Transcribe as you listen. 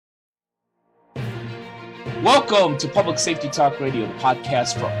Welcome to Public Safety Talk Radio, the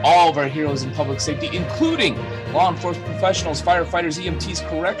podcast for all of our heroes in public safety, including law enforcement professionals, firefighters, EMTs,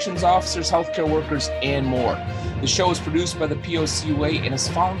 corrections officers, healthcare workers, and more. The show is produced by the POCUA and is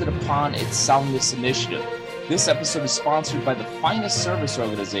founded upon its Soundness Initiative. This episode is sponsored by the Finest Service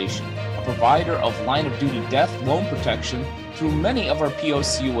Organization, a provider of line-of-duty death loan protection through many of our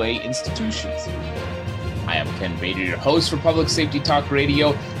POCUA institutions. I am Ken Bader, your host for Public Safety Talk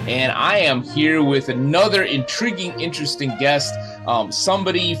Radio, and I am here with another intriguing, interesting guest,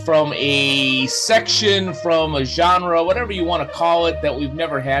 somebody from a section, from a genre, whatever you want to call it, that we've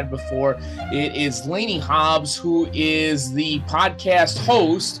never had before. It is Lainey Hobbs, who is the podcast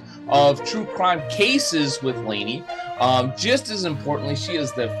host of True Crime Cases with Lainey. Just as importantly, she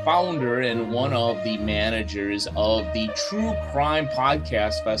is the founder and one of the managers of the True Crime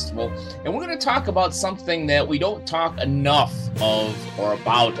Podcast Festival. And we're going to talk about something that we don't talk enough of or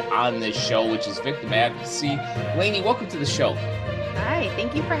about on this show, which is victim advocacy. Lainey, welcome to the show. Hi,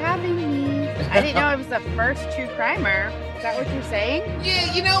 thank you for having me. I didn't know I was the first true crimer. Is that what you're saying?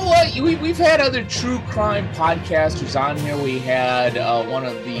 Yeah, you know what? We've had other true crime podcasters on here. We had one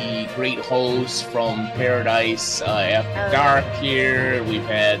of the great hosts from Paradise After Dark here. We've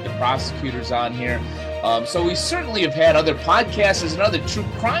had the prosecutors on here. So we certainly have had other podcasters and other true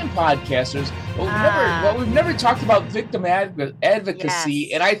crime podcasters, but we've never talked about victim advocacy.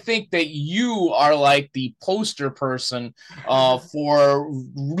 Yes. And I think that you are like the poster person for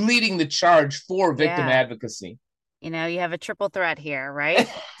leading the charge for victim advocacy. You know, you have a triple threat here, right?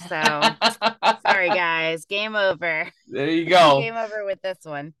 So, sorry, guys. Game over. There you go. Game over with this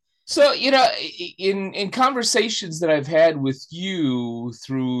one. So, you know, in conversations that I've had with you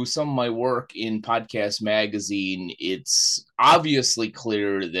through some of my work in Podcast Magazine, it's obviously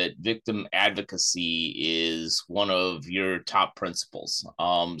clear that victim advocacy is one of your top principles.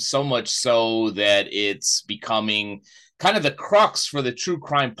 So much so that it's becoming kind of the crux for the True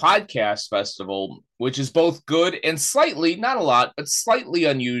Crime Podcast Festival, which is both good and slightly, not a lot, but slightly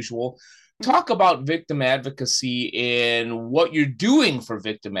unusual. Talk about victim advocacy and what you're doing for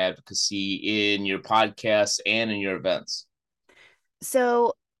victim advocacy in your podcasts and in your events.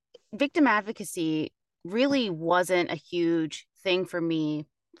 So victim advocacy really wasn't a huge thing for me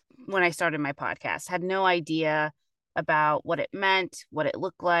when I started my podcast. Had no idea about what it meant, what it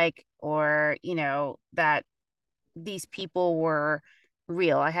looked like, or, you know, that these people were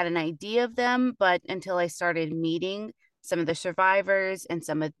real. I had an idea of them, but until I started meeting some of the survivors and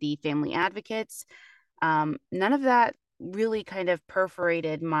some of the family advocates, none of that really kind of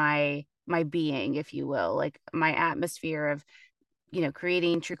perforated my being, if you will. Like, my atmosphere of, you know,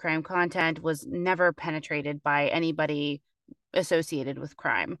 creating true crime content was never penetrated by anybody associated with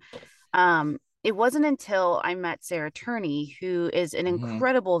crime. It wasn't until I met Sarah Turney, who is an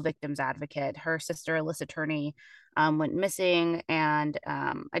incredible victims advocate. Her sister, Alyssa Turney, went missing, and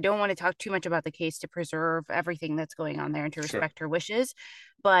I don't want to talk too much about the case to preserve everything that's going on there and to respect her wishes.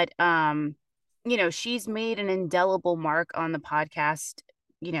 But, you know, she's made an indelible mark on the podcast,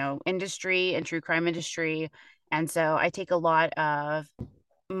 you know, industry and true crime industry. And so I take a lot of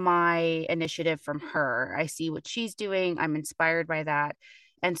my initiative from her. I see what she's doing. I'm inspired by that.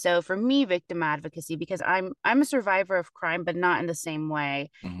 And so for me, victim advocacy, because I'm a survivor of crime, but not in the same way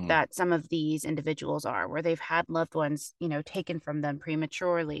that some of these individuals are, where they've had loved ones, you know, taken from them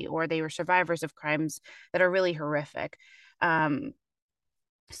prematurely, or they were survivors of crimes that are really horrific.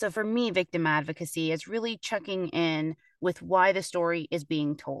 So for me, victim advocacy is really checking in with why the story is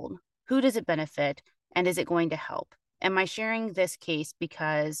being told. Who does it benefit? And is it going to help? Am I sharing this case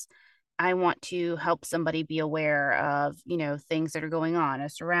because I want to help somebody be aware of, you know, things that are going on, a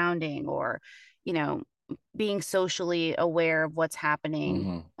surrounding, or, you know, being socially aware of what's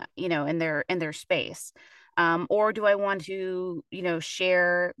happening, you know, in their space? Or do I want to, you know,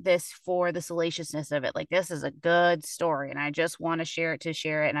 share this for the salaciousness of it? Like, this is a good story and I just want to share it,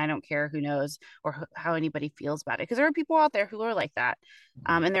 and I don't care who knows or how anybody feels about it. Because there are people out there who are like that.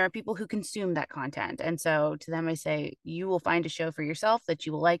 And there are people who consume that content. And so to them, I say, you will find a show for yourself that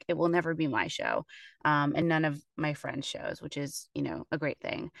you will like. It will never be my show, and none of my friends' shows, which is, you know, a great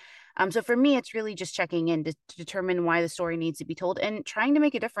thing. So for me, it's really just checking in to determine why the story needs to be told and trying to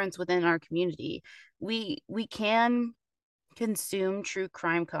make a difference within our community. We can consume true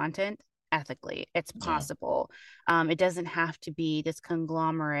crime content ethically. It's possible. It doesn't have to be this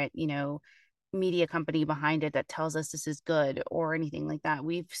conglomerate, you know, media company behind it that tells us this is good or anything like that.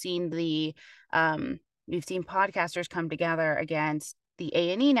 We've seen podcasters come together against the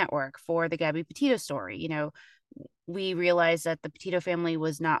A&E network for the Gabby Petito story. You know, we realized that the Petito family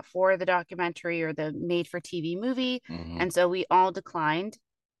was not for the documentary or the made for TV movie. And so we all declined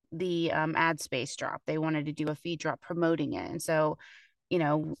the ad space drop. They wanted to do a feed drop promoting it. And so,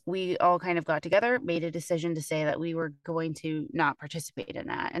 we all kind of got together, made a decision to say that we were going to not participate in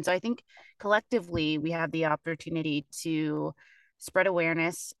that. And so I think collectively we have the opportunity to spread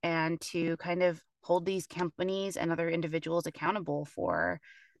awareness and to kind of hold these companies and other individuals accountable for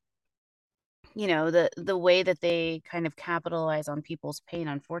the way that they kind of capitalize on people's pain,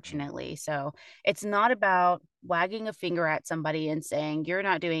 unfortunately. So it's not about wagging a finger at somebody and saying, you're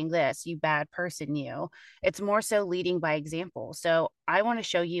not doing this, you bad person, you. It's more so leading by example. So I want to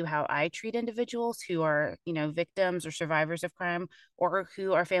show you how I treat individuals who are victims or survivors of crime, or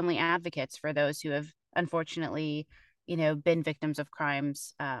who are family advocates for those who have unfortunately been victims of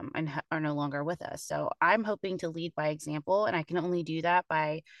crimes, and are no longer with us. So I'm hoping to lead by example, and I can only do that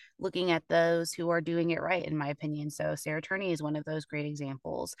by looking at those who are doing it right, in my opinion. So Sarah Turney is one of those great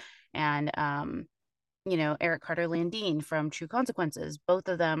examples, and Eric Carter Landine from True Consequences. Both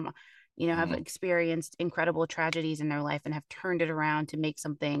of them, have experienced incredible tragedies in their life and have turned it around to make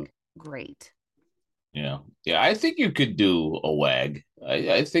something great. Yeah. I think you could do a wag.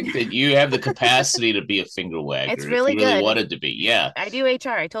 I think that you have the capacity to be a finger wagger It's if really you really good. wanted to be. Yeah. I do HR.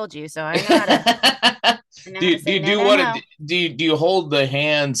 I told you, so I know how to. Do you do what? No. Do you hold the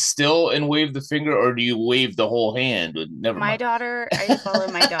hand still and wave the finger, or do you wave the whole hand? Never my mind. daughter, I follow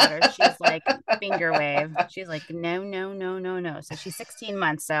my daughter. She's like finger wave. She's like no, no, no, no, no. So she's 16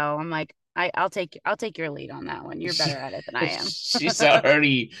 months. So I'm like, I'll take your lead on that one. You're better at it than I am. she's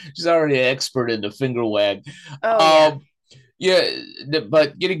already an expert in the finger wag. Oh yeah.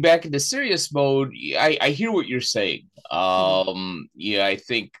 But getting back into serious mode, I hear what you're saying. Yeah, I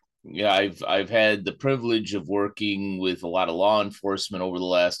think I've had the privilege of working with a lot of law enforcement over the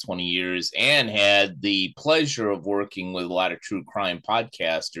last 20 years, and had the pleasure of working with a lot of true crime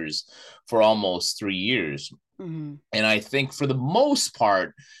podcasters for almost 3 years. And I think for the most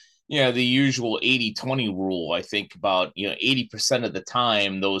part, the usual 80-20 rule, I think about 80% of the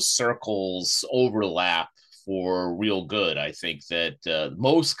time those circles overlap for real good. I think that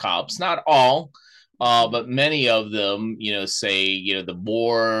most cops, not all, but many of them, say, the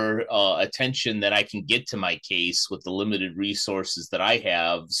more attention that I can get to my case with the limited resources that I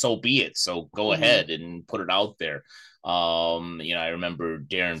have, so be it. So go ahead and put it out there. I remember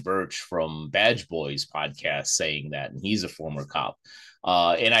Darren Birch from Badge Boys podcast saying that, and he's a former cop.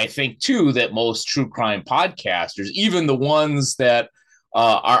 And I think, too, that most true crime podcasters, even the ones that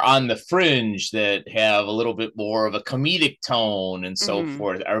are on the fringe, that have a little bit more of a comedic tone and so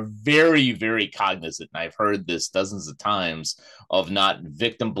forth, are very, very cognizant. And I've heard this dozens of times, of not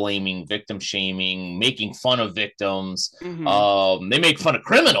victim blaming, victim shaming, making fun of victims. They make fun of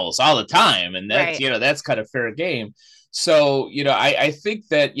criminals all the time. And that's, that's kind of fair game. So, I think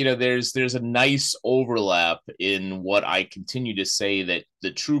that, there's a nice overlap in what I continue to say, that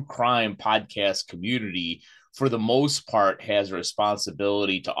the true crime podcast community, for the most part, has a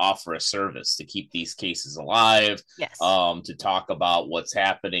responsibility to offer a service to keep these cases alive, to talk about what's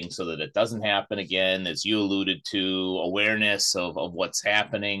happening so that it doesn't happen again, as you alluded to, awareness of what's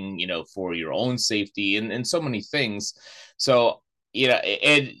happening, for your own safety, and so many things. So,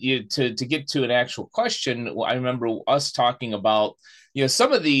 and to get to an actual question, I remember us talking about,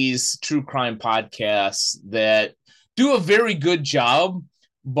 some of these true crime podcasts that do a very good job,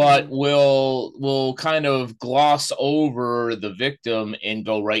 but will kind of gloss over the victim and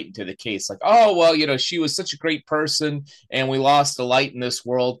go right into the case. Like, oh, well, she was such a great person and we lost the light in this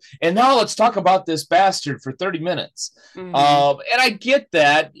world. And now let's talk about this bastard for 30 minutes. And I get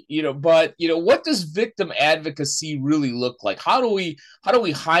that, but, what does victim advocacy really look like? How do we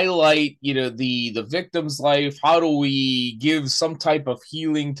highlight, the victim's life? How do we give some type of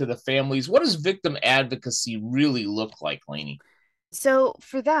healing to the families? What does victim advocacy really look like, Lainey? So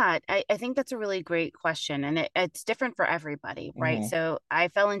for that, I think that's a really great question, and it's different for everybody, right? So I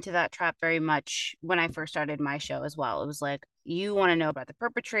fell into that trap very much when I first started my show as well. It was like, you want to know about the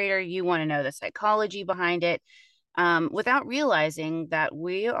perpetrator, you want to know the psychology behind it, without realizing that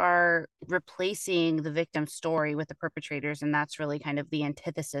we are replacing the victim's story with the perpetrators, and that's really kind of the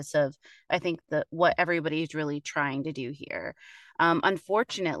antithesis of, I think, what everybody's really trying to do here.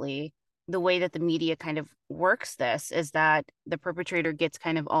 Unfortunately, the way that the media kind of works this is that the perpetrator gets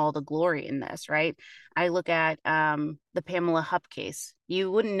kind of all the glory in this, right? I look at the Pamela Hupp case. You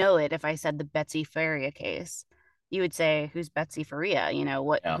wouldn't know it if I said the Betsy Faria case. You would say, who's Betsy Faria?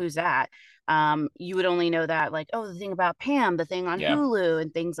 Who's that? You would only know that, like, oh, the thing about Pam, the thing on Hulu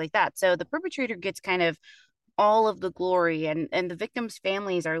and things like that. So the perpetrator gets kind of all of the glory, and the victims'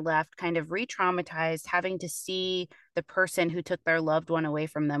 families are left kind of re-traumatized, having to see the person who took their loved one away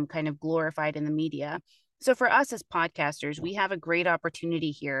from them kind of glorified in the media. So for us as podcasters, we have a great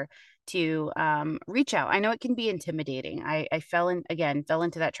opportunity here to reach out. I know it can be intimidating. I fell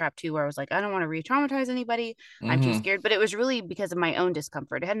into that trap too, where I was like, I don't want to re-traumatize anybody. I'm too Mm-hmm. scared. But it was really because of my own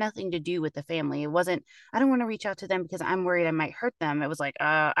discomfort. It had nothing to do with the family. It wasn't, I don't want to reach out to them because I'm worried I might hurt them. It was like,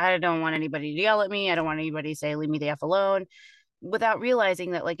 I don't want anybody to yell at me. I don't want anybody to say, leave me the F alone, without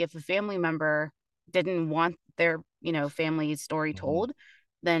realizing that, like, if a family member didn't want their, family's story Mm-hmm. told,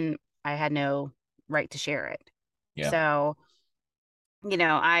 then I had no right to share it. Yeah. So,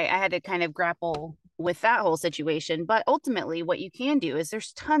 I had to kind of grapple with that whole situation. But ultimately, what you can do is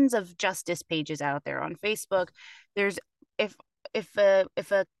there's tons of justice pages out there on Facebook. There's if if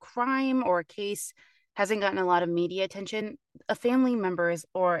a crime or a case hasn't gotten a lot of media attention, a family member is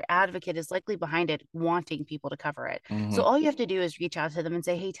or advocate is likely behind it, wanting people to cover it. So Mm-hmm. all you have to do is reach out to them and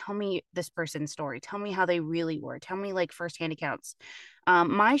say, "Hey, tell me this person's story. Tell me how they really were. Tell me like firsthand accounts."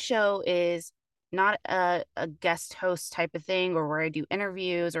 My show is not a guest host type of thing or where I do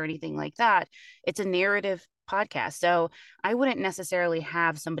interviews or anything like that. It's a narrative podcast. So I wouldn't necessarily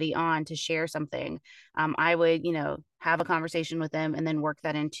have somebody on to share something. I would, have a conversation with them and then work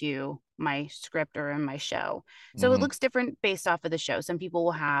that into my script or in my show. So it Mm-hmm. looks different based off of the show. Some people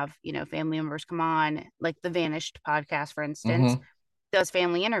will have, family members come on, like the Vanished podcast, for instance, Mm-hmm. does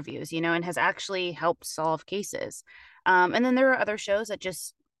family interviews, and has actually helped solve cases. And then there are other shows that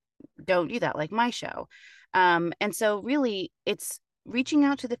just don't do that, like my show. And so really it's reaching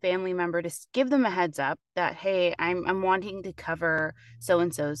out to the family member to give them a heads up that, hey, I'm wanting to cover so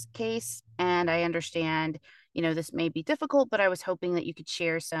and so's case, and I understand, this may be difficult, but I was hoping that you could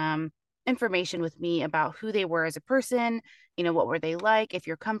share some information with me about who they were as a person, what were they like, if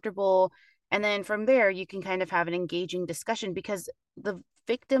you're comfortable. And then from there you can kind of have an engaging discussion, because the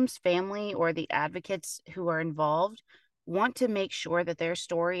victim's family or the advocates who are involved want to make sure that their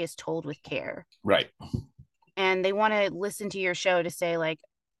story is told with care. Right. And they want to listen to your show to say, like,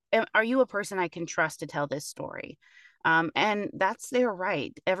 are you a person I can trust to tell this story? And that's their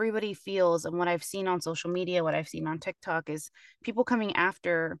right. Everybody feels, and what I've seen on social media, what I've seen on TikTok is people coming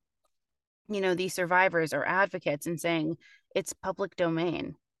after, these survivors or advocates and saying, it's public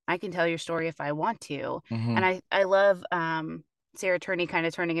domain. I can tell your story if I want to. Mm-hmm. And I love Sarah Turney kind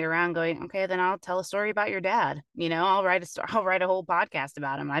of turning it around, going, okay, then I'll tell a story about your dad. I'll write a whole podcast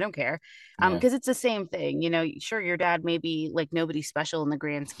about him. I don't care. Yeah. Because it's the same thing. Sure, your dad may be like nobody special in the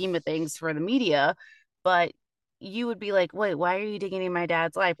grand scheme of things for the media, but you would be like, wait, why are you digging in my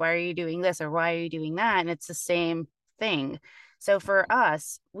dad's life? Why are you doing this or why are you doing that? And it's the same thing. So for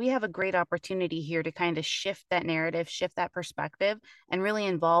us, we have a great opportunity here to kind of shift that narrative, shift that perspective, and really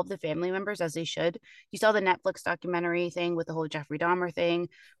involve the family members as they should. You saw the Netflix documentary thing with the whole Jeffrey Dahmer thing,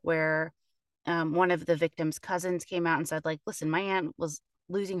 where one of the victim's cousins came out and said, like, listen, my aunt was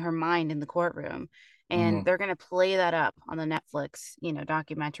losing her mind in the courtroom. And Mm-hmm. they're going to play that up on the Netflix,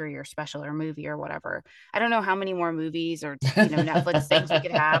 documentary or special or movie or whatever. I don't know how many more movies or, Netflix things we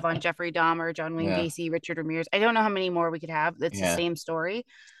could have on Jeffrey Dahmer, John Wayne Yeah. Gacy, Richard Ramirez. I don't know how many more we could have. It's the Yeah. same story.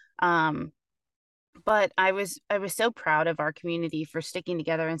 Um, but I was so proud of our community for sticking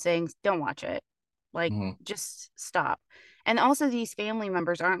together and saying, don't watch it. Like, Mm-hmm. just stop. And also these family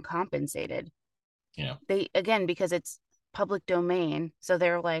members aren't compensated. Yeah. They, again, because it's public domain, so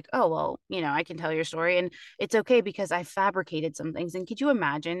they're like, oh well, I can tell your story and it's okay because I fabricated some things. And could you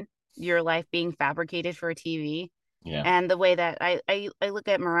imagine your life being fabricated for a TV? Yeah. And the way that I look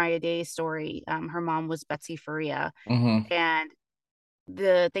at Mariah Day's story, her mom was Betsy Faria, Mm-hmm. and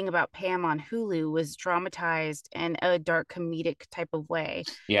the thing about Pam on Hulu was dramatized in a dark comedic type of way.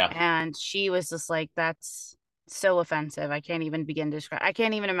 Yeah. And she was just like, that's so offensive. I can't even begin to describe. I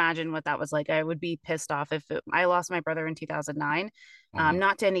can't even imagine what that was like. I would be pissed off if I lost my brother in 2009. Mm-hmm.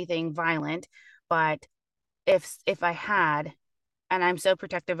 Not to anything violent, but if I had, and I'm so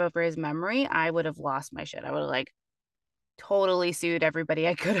protective over his memory, I would have lost my shit. I would have like totally sued everybody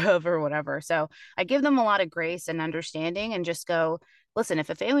I could have or whatever. So I give them a lot of grace and understanding and just go, listen, if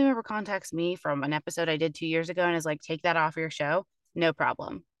a family member contacts me from an episode I did 2 years ago and is like, take that off your show, no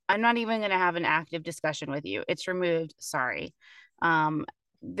problem. I'm not even going to have an active discussion with you. It's removed. Sorry.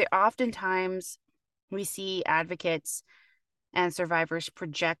 Oftentimes we see advocates and survivors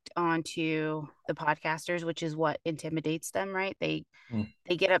project onto the podcasters, which is what intimidates them, right? They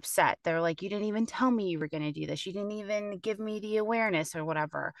get upset. They're like, you didn't even tell me you were going to do this. You didn't even give me the awareness or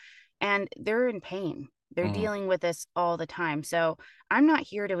whatever. And they're in pain. They're Mm-hmm. dealing with this all the time. So I'm not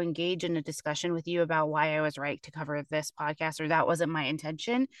here to engage in a discussion with you about why I was right to cover this podcast or that wasn't my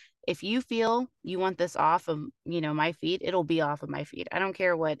intention. If you feel you want this off of, my feed, it'll be off of my feed. I don't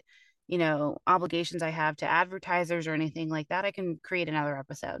care what, obligations I have to advertisers or anything like that. I can create another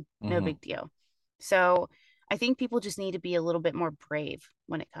episode. No Mm-hmm. big deal. So I think people just need to be a little bit more brave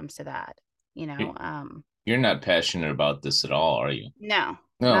when it comes to that, you You're know. you're not passionate about this at all, are you? No,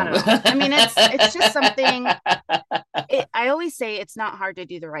 not No. at all. I mean, it's just something. I always say it's not hard to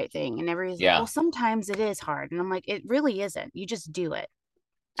do the right thing, and everybody's like, well, Yeah. sometimes it is hard, and I'm like, it really isn't. You just do it.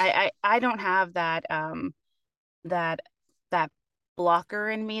 I don't have that that blocker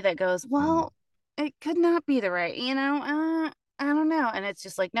in me that goes, Mhm. well, it could not be the right, I don't know. And it's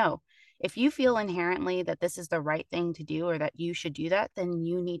just like, no, if you feel inherently that this is the right thing to do or that you should do that, then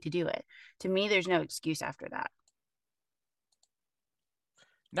you need to do it. To me, there's no excuse after that.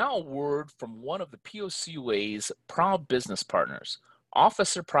 Now, a word from one of the POCUA's proud business partners,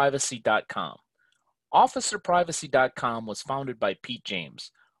 OfficerPrivacy.com. OfficerPrivacy.com was founded by Pete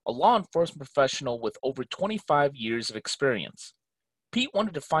James, a law enforcement professional with over 25 years of experience. Pete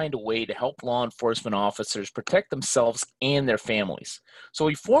wanted to find a way to help law enforcement officers protect themselves and their families. So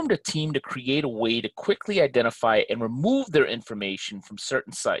he formed a team to create a way to quickly identify and remove their information from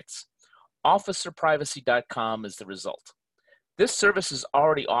certain sites. OfficerPrivacy.com is the result. This service is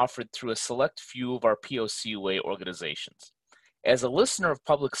already offered through a select few of our POCUA organizations. As a listener of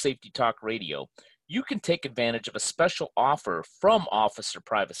Public Safety Talk Radio, you can take advantage of a special offer from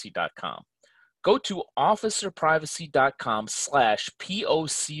OfficerPrivacy.com. Go to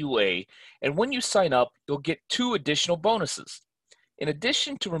OfficerPrivacy.com/POCUA, and when you sign up, you'll get 2 additional bonuses. In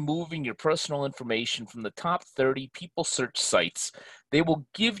addition to removing your personal information from the top 30 people search sites, they will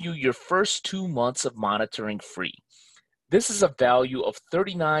give you your first 2 months of monitoring free. This is a value of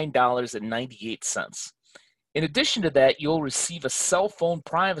 $39.98. In addition to that, you'll receive a cell phone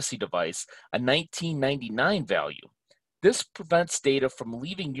privacy device, a $19.99 value. This prevents data from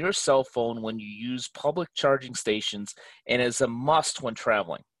leaving your cell phone when you use public charging stations and is a must when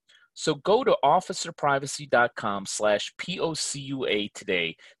traveling. So go to officerprivacy.com/POCUA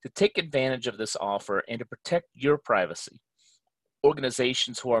today to take advantage of this offer and to protect your privacy.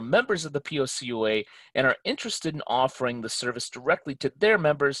 Organizations who are members of the POCUA and are interested in offering the service directly to their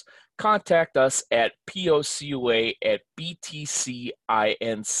members, contact us at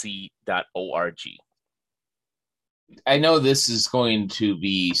POCUA@btcinc.org. I know this is going to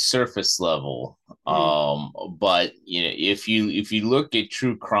be surface level, Mhm. but if you look at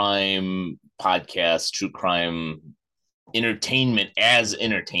true crime podcasts, true crime entertainment as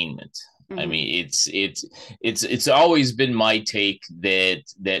entertainment. I Mhm. mean, it's always been my take that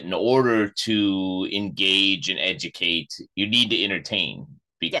in order to engage and educate, you need to entertain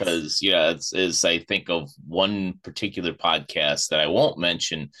Yes. because as I think of one particular podcast that I won't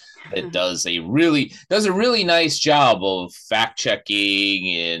mention that does a really nice job of fact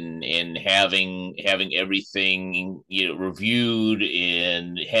checking and having everything reviewed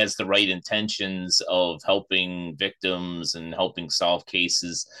and has the right intentions of helping victims and helping solve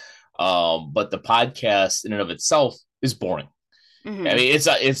cases, but the podcast in and of itself is boring. I Mhm. mean,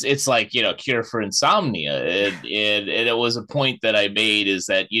 it's like cure for insomnia, and it was a point that I made is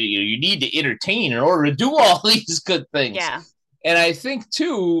that you need to entertain in order to do all these good things, Yeah. and I think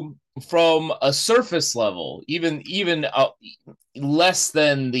too from a surface level, even less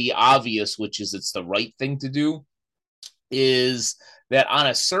than the obvious, which is it's the right thing to do, is that on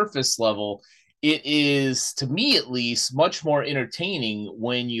a surface level, it is, to me at least, much more entertaining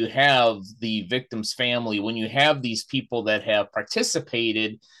when you have the victim's family, when you have these people that have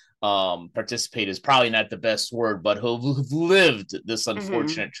participated. Participate is probably not the best word, but who've lived this Mhm.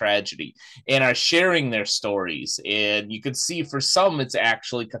 unfortunate tragedy and are sharing their stories. And you can see for some, it's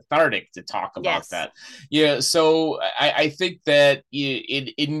actually cathartic to talk about Yes. that. Yeah, so I think that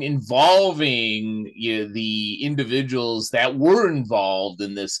in involving the individuals that were involved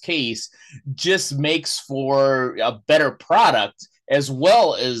in this case just makes for a better product as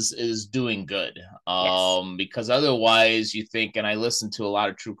well as doing good. Yes. Because otherwise, you think, and I listen to a lot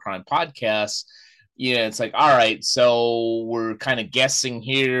of true crime podcasts. Yeah, it's like, all right, so we're kind of guessing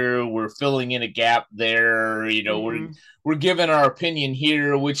here, we're filling in a gap there, Mhm. we're giving our opinion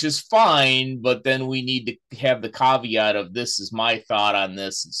here, which is fine, but then we need to have the caveat of this is my thought on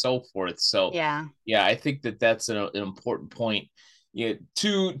this and so forth. So, Yeah. yeah, I think that that's an important point. Yeah,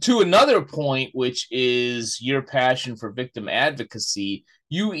 to another point, which is your passion for victim advocacy.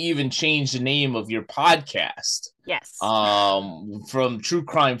 You even changed the name of your podcast Yes. from True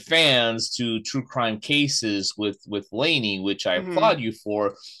Crime Fans to True Crime Cases with Lainey, which I Mhm. applaud you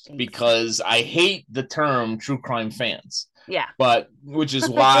for Thanks. because I hate the term True Crime Fans, Yeah. but which is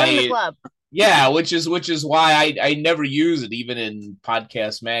Join the why club. yeah, which is why I never use it even in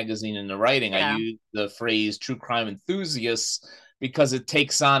podcast magazine in the writing. I Yeah. use the phrase true crime enthusiasts because it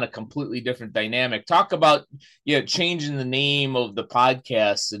takes on a completely different dynamic. Talk about changing the name of the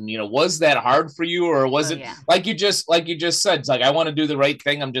podcast, and was that hard for you, or was it like you just said, it's like, I want to do the right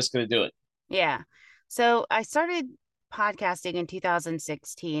thing, I'm just going to do it? Yeah. So I started podcasting in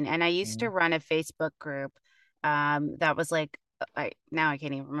 2016, and I used to run a Facebook group that was like, I can't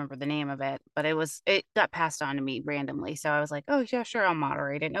even remember the name of it, but it got passed on to me randomly. So I was like, oh yeah, sure, I'll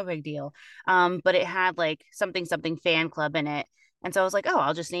moderate it, no big deal. But it had like something fan club in it. And so I was like, oh,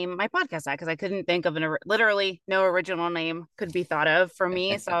 I'll just name my podcast that, because I couldn't think of literally no original name could be thought of for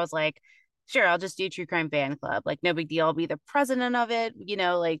me. So I was like, sure, I'll just do True Crime Fan Club. Like, no big deal. I'll be the president of it.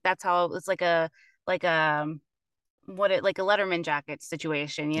 Like that's how it's like like a like a Letterman jacket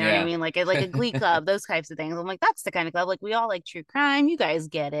situation. You know what I mean? Like a Glee Club, those types of things. I'm like, that's the kind of club. Like, we all like true crime. You guys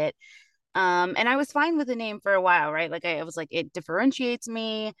get it. And I was fine with the name for a while, right? Like, I was like, it differentiates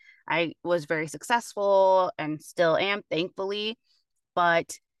me. I was very successful and still am, thankfully.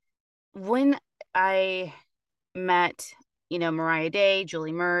 But when I met, Mariah Day,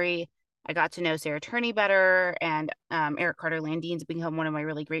 Julie Murray, I got to know Sarah Turney better, and Eric Carter Landines become one of my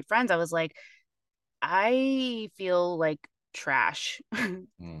really great friends. I was like, I feel like trash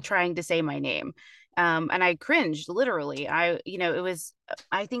trying to say my name. And I cringed literally. It was,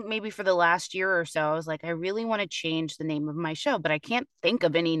 I think maybe for the last year or so, I was like, I really want to change the name of my show, but I can't think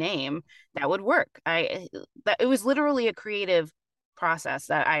of any name that would work. It was literally a creative process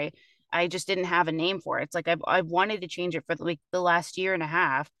that I just didn't have a name for it. It's like, I've wanted to change it for like the last year and a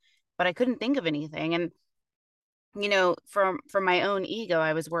half, but I couldn't think of anything. And from my own ego,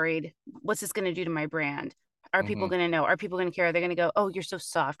 I was worried, what's this going to do to my brand? Are people going to know? Are people going to care? They're going to go, oh, you're so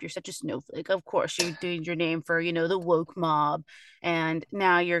soft. You're such a snowflake. Of course, you're doing your name for, the woke mob. And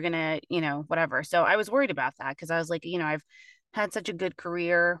now you're going to, whatever. So I was worried about that, because I was like, I've had such a good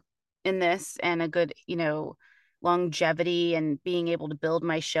career in this, and a good, longevity, and being able to build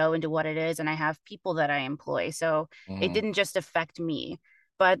my show into what it is. And I have people that I employ. So it didn't just affect me.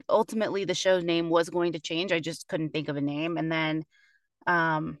 But ultimately, the show name was going to change. I just couldn't think of a name. And then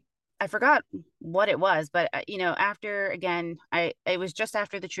I forgot what it was. But, after, again, it was just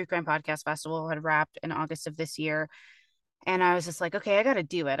after the True Crime Podcast Festival had wrapped in August of this year. And I was just like, okay, I got to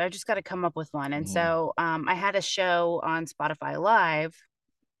do it. I just got to come up with one. And so I had a show on Spotify Live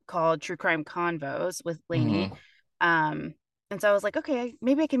called True Crime Convos with Lainey. And so I was like, okay,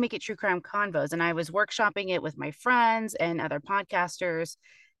 maybe I can make it True Crime Convos. And I was workshopping it with my friends and other podcasters,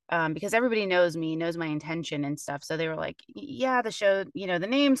 because everybody knows me, knows my intention and stuff. So they were like, yeah, the show, the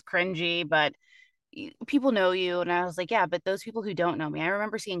name's cringy, but people know you. And I was like, yeah, but those people who don't know me, I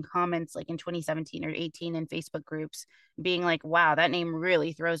remember seeing comments like in 2017 or 18 in Facebook groups being like, wow, that name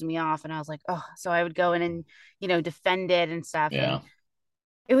really throws me off. And I was like, oh, so I would go in and, defend it and stuff. Yeah. And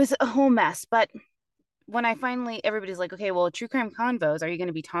it was a whole mess. But when I finally, everybody's like, okay, well, True Crime Convos, are you going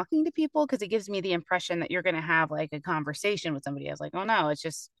to be talking to people? Because it gives me the impression that you're going to have like a conversation with somebody. I was like, oh no, it's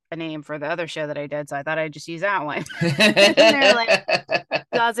just a name for the other show that I did. So I thought I'd just use that one. And they're like,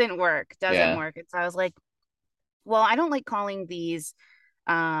 doesn't work. And so I was like, well, I don't like calling these,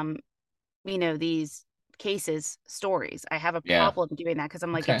 these cases stories. I have a problem doing that, because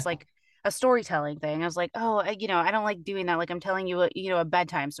I'm like, it's like a storytelling thing. I was like, oh, I don't like doing that. Like, I'm telling you a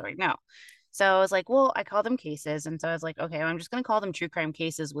bedtime story. No. So I was like, well, I call them cases. And so I was like, okay, I'm just going to call them True Crime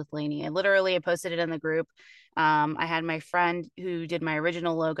Cases with Lainey. I posted it in the group. I had my friend who did my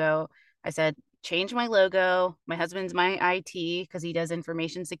original logo. I said, change my logo. My husband's my IT, because he does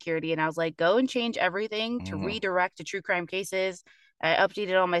information security. And I was like, go and change everything to redirect to True Crime Cases. I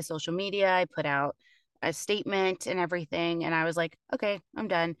updated all my social media. I put out a statement and everything. And I was like, okay, I'm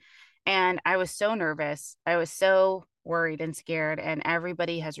done. And I was so nervous. I was so worried and scared, and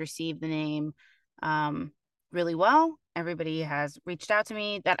everybody has received the name really well. Everybody has reached out to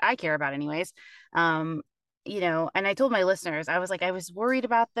me that I care about anyways. And I told my listeners, I was like, I was worried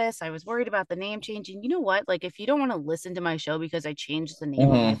about this. I was worried about the name changing. You know what? Like, if you don't want to listen to my show because I changed the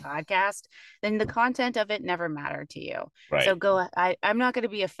name of my podcast, then the content of it never mattered to you. Right. So I'm not going to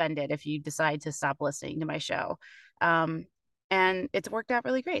be offended if you decide to stop listening to my show. And it's worked out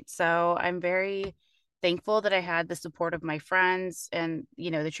really great. So I'm very thankful that I had the support of my friends and,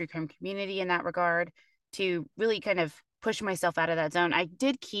 the true crime community in that regard, to really kind of push myself out of that zone. I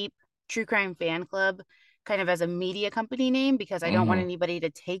did keep True Crime Fan Club kind of as a media company name, because I don't want anybody to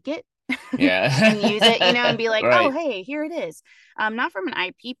take it and use it, and be like, right. Oh, hey, here it is. Not from an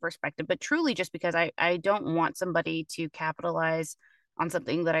IP perspective, but truly just because I don't want somebody to capitalize on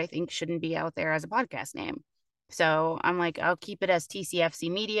something that I think shouldn't be out there as a podcast name. So I'm like, I'll keep it as TCFC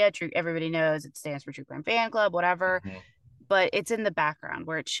Media. True, everybody knows it stands for True Crime Fan Club, whatever. but it's in the background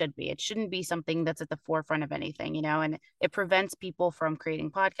where it should be. It shouldn't be something that's at the forefront of anything, and it prevents people from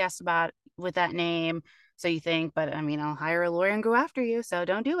creating podcasts about with that name. So you think, but I mean, I'll hire a lawyer and go after you. So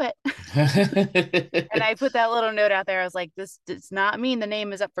don't do it. And I put that little note out there. I was like, this does not mean the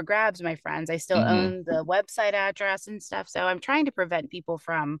name is up for grabs, my friends. I still own the website address and stuff. So I'm trying to prevent people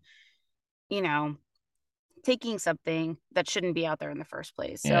from, taking something that shouldn't be out there in the first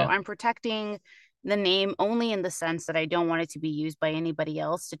place. So I'm protecting the name only in the sense that I don't want it to be used by anybody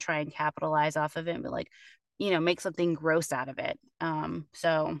else to try and capitalize off of it and be like, make something gross out of it.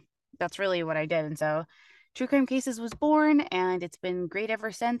 So that's really what I did. And so True Crime Cases was born, and it's been great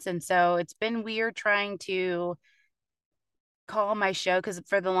ever since. And so it's been weird trying to call my show, because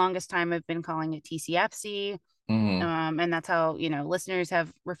for the longest time I've been calling it TCFC. And that's how, listeners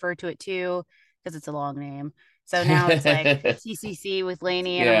have referred to it too, because it's a long name. So now it's like TCC with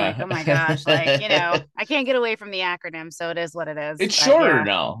Lainey, and I'm like, oh my gosh, like, I can't get away from the acronym, so it is what it is. It's shorter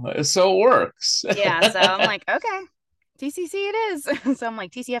now, so it works. Yeah, so I'm like, okay, TCC it is. So I'm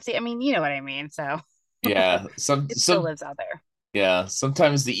like, TCFC, I mean, you know what I mean, so yeah, it still lives out there. Yeah,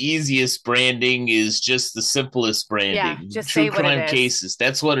 sometimes the easiest branding is just the simplest branding. Yeah, just True say what Crime it is. Cases.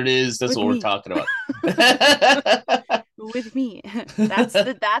 That's what it is. That's what we're talking about. With me. That's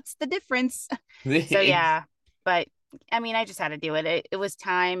the difference. So yeah, but I mean, I just had to do it. It was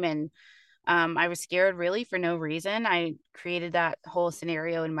time, and I was scared really for no reason. I created that whole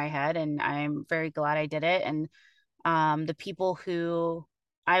scenario in my head, and I'm very glad I did it. And the people who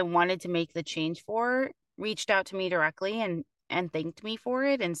I wanted to make the change for reached out to me directly and thanked me for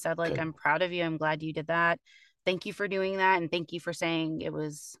it and said, like, I'm proud of you. I'm glad you did that. Thank you for doing that. And thank you for saying it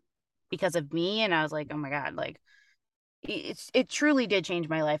was because of me. And I was like, oh my God, like it truly did change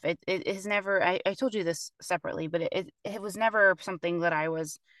my life. It has never, I told you this separately, but it was never something that I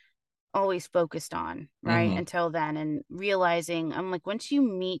was always focused on, right? Until then. And realizing, I'm like, once you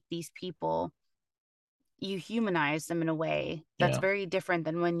meet these people, you humanize them in a way that's very different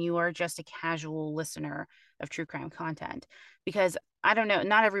than when you are just a casual listener of true crime content. Because I don't know,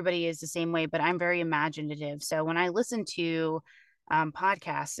 not everybody is the same way, but I'm very imaginative. So when I listen to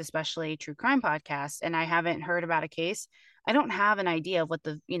podcasts, especially true crime podcasts, and I haven't heard about a case, I don't have an idea of what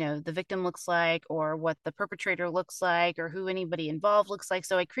the victim looks like, or what the perpetrator looks like, or who anybody involved looks like.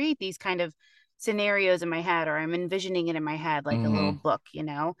 So I create these kind of scenarios in my head, or I'm envisioning it in my head like a little book,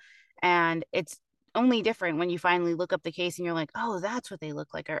 and it's only different when you finally look up the case and you're like, oh, that's what they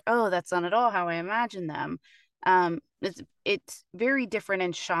look like, or oh, that's not at all how I imagine them. It's very different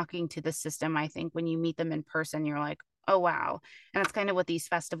and shocking to the system. I think when you meet them in person, you're like, oh wow. And that's kind of what these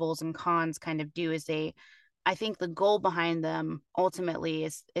festivals and cons kind of do, is I think the goal behind them ultimately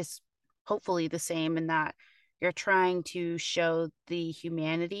is hopefully the same, in that you're trying to show the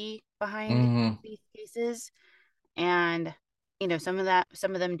humanity behind these cases. And some of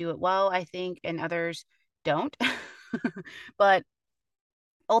them do it well, I think, and others don't. But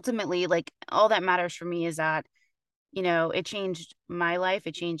ultimately, like, all that matters for me is that it changed my life,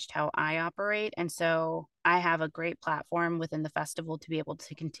 it changed how I operate, and so I have a great platform within the festival to be able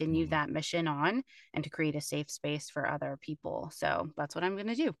to continue that mission on, and to create a safe space for other people. So that's what I'm going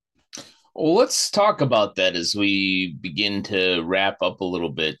to do. Well, let's talk about that as we begin to wrap up a little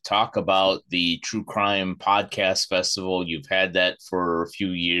bit. Talk about the True Crime Podcast Festival. You've had that for a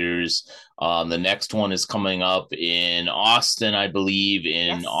few years. The next one is coming up in Austin, I believe,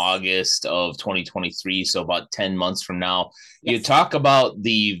 in August of 2023. So about 10 months from now. You talk about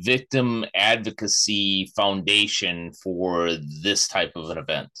the Victim Advocacy Foundation for this type of an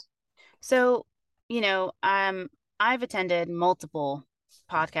event. So, I've attended multiple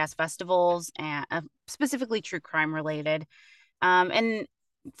podcast festivals, and specifically true crime related. And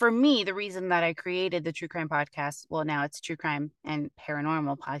for me, the reason that I created the True Crime Podcast, well, now it's True Crime and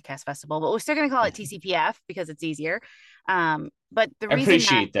Paranormal Podcast Festival, but we're still going to call it TCPF because it's easier. But the reason I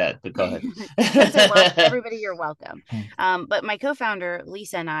appreciate that, but go ahead. Everybody, you're welcome. But my co-founder,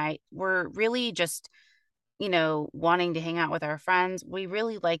 Lisa, and I were really just wanting to hang out with our friends. We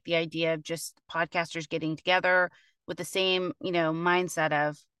really like the idea of just podcasters getting together with the same, mindset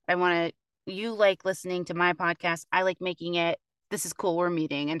of, you like listening to my podcast, I like making it, this is cool, we're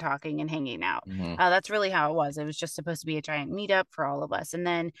meeting and talking and hanging out. That's really how it was. It was just supposed to be a giant meetup for all of us. And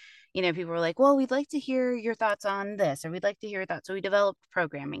then, people were like, well, we'd like to hear your thoughts on this, or we'd like to hear that. So we developed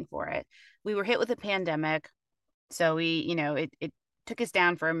programming for it. We were hit with a pandemic. So it took us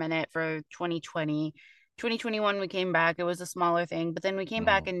down for a minute for 2020. 2021, we came back. It was a smaller thing, but then we came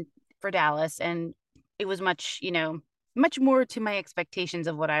back for Dallas, and it was much more to my expectations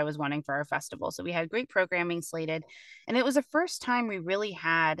of what I was wanting for our festival. So we had great programming slated, and it was the first time we really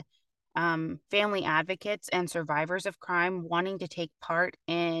had family advocates and survivors of crime wanting to take part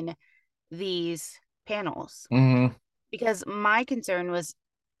in these panels. Mm-hmm. Because my concern was,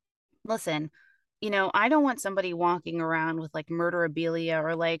 listen, I don't want somebody walking around with like murderabilia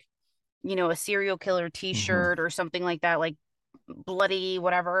or like, a serial killer Mm-hmm. t-shirt or something like that, like bloody,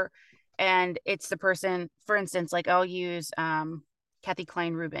 whatever. And it's the person, for instance, like I'll use Kathy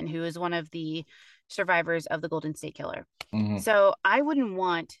Klein Rubin, who is one of the survivors of the Golden State Killer. Mm-hmm. So I wouldn't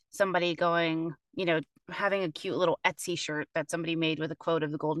want somebody going, having a cute little Etsy shirt that somebody made with a quote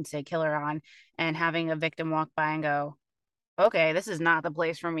of the Golden State Killer on and having a victim walk by and go, okay, this is not the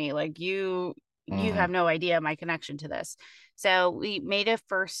place for me. Like you Mm-hmm. have no idea my connection to this. So we made a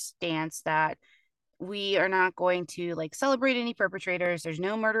first stance that we are not going to like celebrate any perpetrators. There's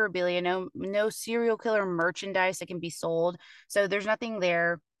no murderabilia, no serial killer merchandise that can be sold. So there's nothing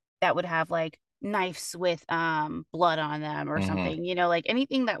there that would have like knives with blood on them or Mm-hmm. something, like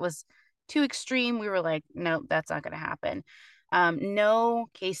anything that was too extreme. We were like, no, that's not going to happen. No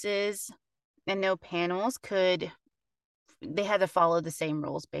cases and no panels they had to follow the same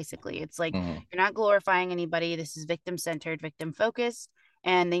rules. Basically, it's like Mm-hmm. you're not glorifying anybody. This is victim centered, victim focused,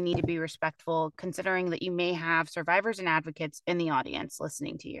 and they need to be respectful, considering that you may have survivors and advocates in the audience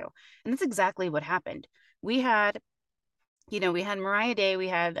listening to you. And that's exactly what happened. We had Mariah Day, we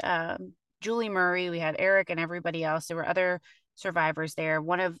had Julie Murray, we had Eric, and everybody else. There were other survivors there.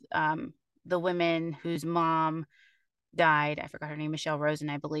 One of the women whose mom died, I forgot her name, Michelle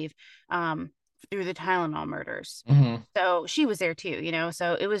Rosen, I believe, through the Tylenol murders. Mm-hmm. So she was there too,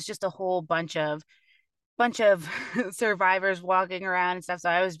 so it was just a whole bunch of survivors walking around and stuff. So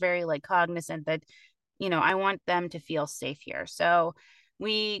I was very like cognizant that, I want them to feel safe here. So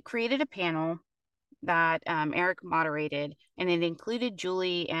we created a panel that Eric moderated, and it included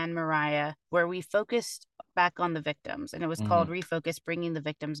Julie and Mariah, where we focused back on the victims, and it was called Mm-hmm. Refocus, bringing the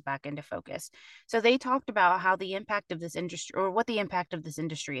victims back into focus. So they talked about how the impact of this industry, or what the impact of this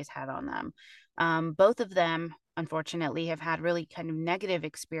industry has had on them. Both of them, unfortunately, have had really kind of negative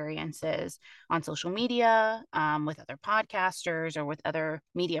experiences on social media, with other podcasters or with other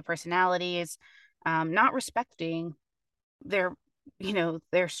media personalities, not respecting their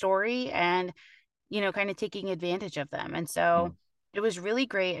their story and kind of taking advantage of them. And so it was really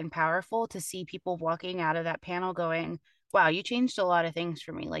great and powerful to see people walking out of that panel going, wow, you changed a lot of things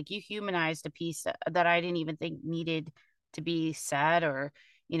for me. Like you humanized a piece that I didn't even think needed to be said, or,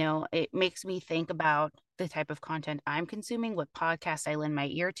 it makes me think about the type of content I'm consuming, what podcasts I lend my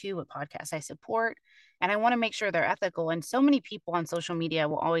ear to, what podcasts I support. And I want to make sure they're ethical. And so many people on social media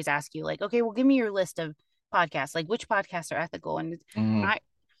will always ask you, like, okay, well, give me your list of podcasts, like which podcasts are ethical. And Mm-hmm. I,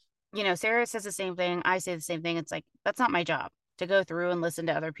 Sarah says the same thing. I say the same thing. It's like, that's not my job to go through and listen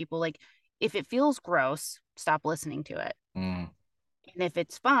to other people. Like, if it feels gross, stop listening to it. Mm-hmm. And if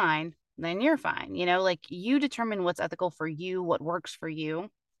it's fine, then you're fine. Like you determine what's ethical for you, what works for you.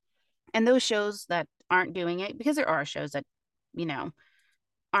 And those shows that aren't doing it, because there are shows that, you know,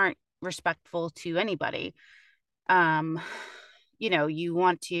 aren't respectful to anybody, um, you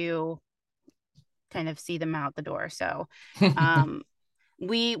want to kind of see them out the door. So, um,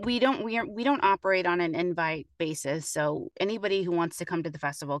 we don't operate on an invite basis, so anybody who wants to come to the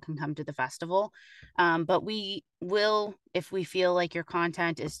festival can come to the festival, but we will, if we feel like your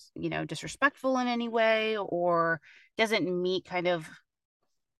content is disrespectful in any way or doesn't meet kind of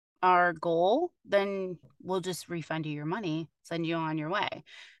our goal, then we'll just refund you your money, send you on your way.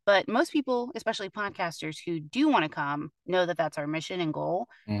 But most people, especially podcasters who do want to come, know that that's our mission and goal.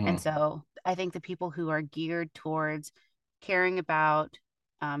 And Mm-hmm. so I think the people who are geared towards caring about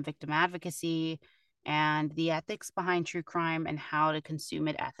victim advocacy and the ethics behind true crime and how to consume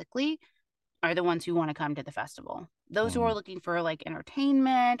it ethically are the ones who want to come to the festival. Those who Mm-hmm. are looking for like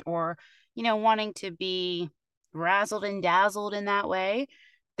entertainment or, wanting to be razzled and dazzled in that way,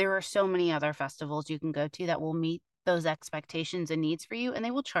 there are so many other festivals you can go to that will meet those expectations and needs for you, and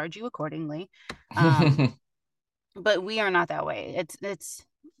they will charge you accordingly. Um, but we are not that way. It's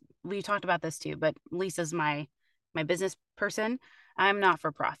we talked about this too, but Lisa's my business person. I'm not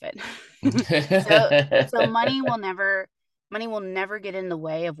for profit. so so money will never get in the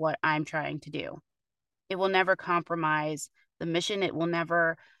way of what I'm trying to do. It will never compromise the mission.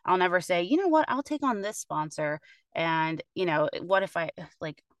 I'll never say, you know what, I'll take on this sponsor. And, what if I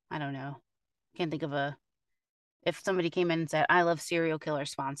don't know, can't think of if somebody came in and said, I love serial killer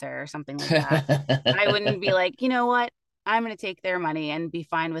sponsor or something like that. I wouldn't be like, you know what, I'm going to take their money and be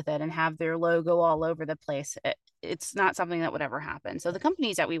fine with it and have their logo all over the place. It's not something that would ever happen. So the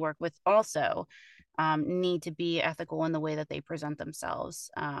companies that we work with also need to be ethical in the way that they present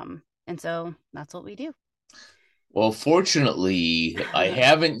themselves. And so that's what we do. Well, fortunately, I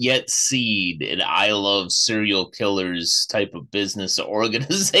haven't yet seen an I Love Serial Killers type of business or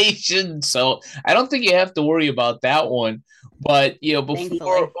organization, so I don't think you have to worry about that one. But Thankfully.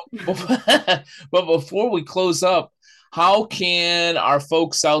 but before we close up, how can our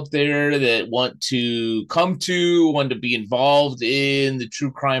folks out there that want to be involved in the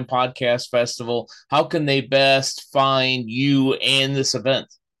True Crime Podcast Festival, how can they best find you and this event?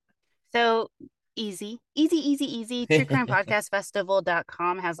 So easy.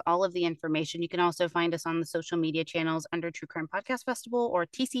 TrueCrimePodcastFestival.com has all of the information. You can also find us on the social media channels under True Crime Podcast Festival or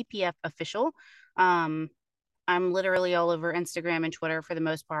TCPF Official. Um, I'm literally all over Instagram and Twitter for the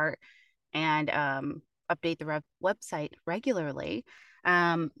most part, and update the website regularly.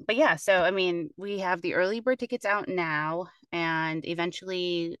 But yeah, so I mean, we have the early bird tickets out now, and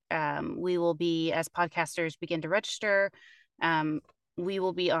eventually we will be, as podcasters begin to register, we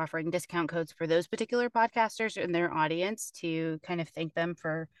will be offering discount codes for those particular podcasters and their audience to kind of thank them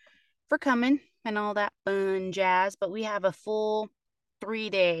for coming and all that fun jazz. But we have a full 3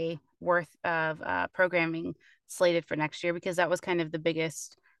 day worth of programming slated for next year, because that was kind of the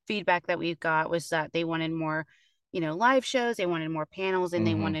biggest feedback that we've got, was that they wanted more, live shows, they wanted more panels, and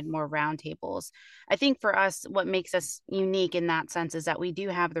they wanted more roundtables. I think for us, what makes us unique in that sense is that we do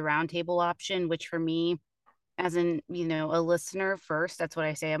have the roundtable option, which for me, as in, a listener first, that's what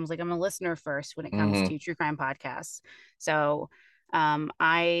I say. I'm a listener first when it comes to true crime podcasts. So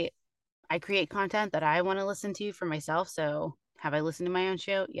I create content that I want to listen to for myself. So have I listened to my own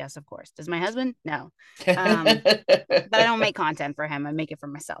show? Yes, of course. Does my husband? No. But I don't make content for him. I make it for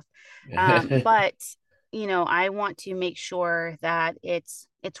myself. But I want to make sure that it's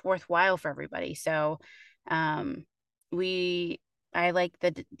worthwhile for everybody. So I like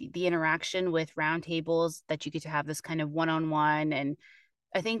the interaction with roundtables, that you get to have this kind of one-on-one. And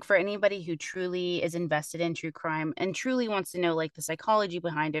I think for anybody who truly is invested in true crime and truly wants to know like the psychology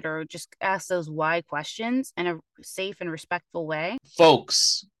behind it, or just ask those why questions in a safe and respectful way.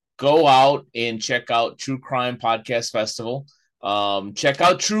 Folks, go out and check out True Crime Podcast Festival. Check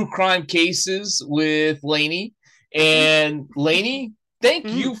out True Crime Cases with Lainey. And Lainey, thank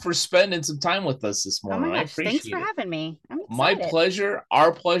you for spending some time with us this morning. Oh my gosh, I appreciate thanks for having me. I'm excited. My pleasure,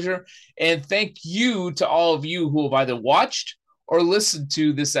 our pleasure. And thank you to all of you who have either watched or listened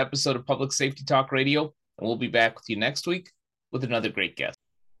to this episode of Public Safety Talk Radio. And we'll be back with you next week with another great guest.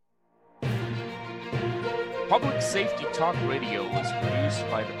 Public Safety Talk Radio is produced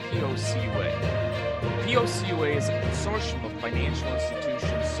by the POCUA. The POCUA is a consortium of financial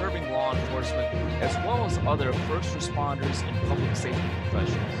institutions serving law enforcement as well as other first responders and public safety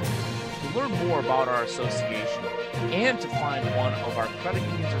professionals. To learn more about our association and to find one of our credit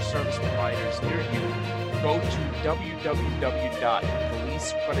unions or service providers near you, go to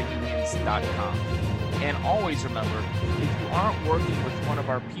www.policecreditunions.com. And always remember, if you aren't working with one of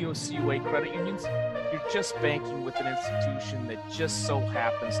our POCUA credit unions, you're just banking with an institution that just so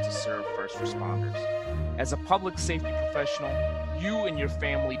happens to serve first responders. As a public safety professional, you and your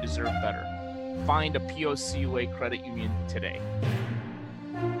family deserve better. Find a POCUA credit union today.